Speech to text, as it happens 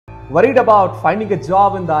Worried about finding a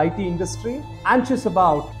job in the IT industry? Anxious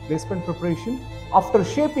about placement preparation? After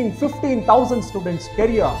shaping 15,000 students'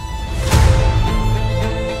 career,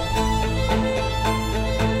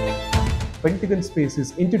 Pentagon Space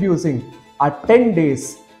is introducing a 10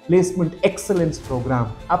 days placement excellence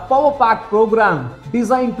program, a power-packed program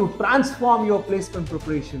designed to transform your placement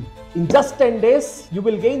preparation. In just 10 days, you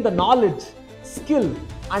will gain the knowledge, skill,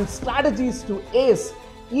 and strategies to ace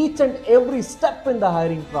each and every step in the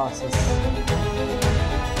hiring process.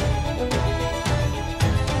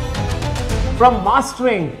 From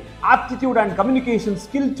mastering aptitude and communication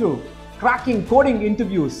skill to cracking coding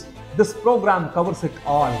interviews, this program covers it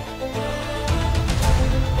all.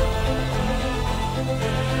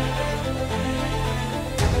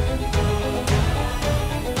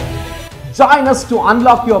 Join us to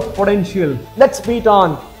unlock your potential. Let's meet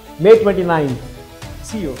on May 29.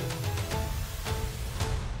 See you.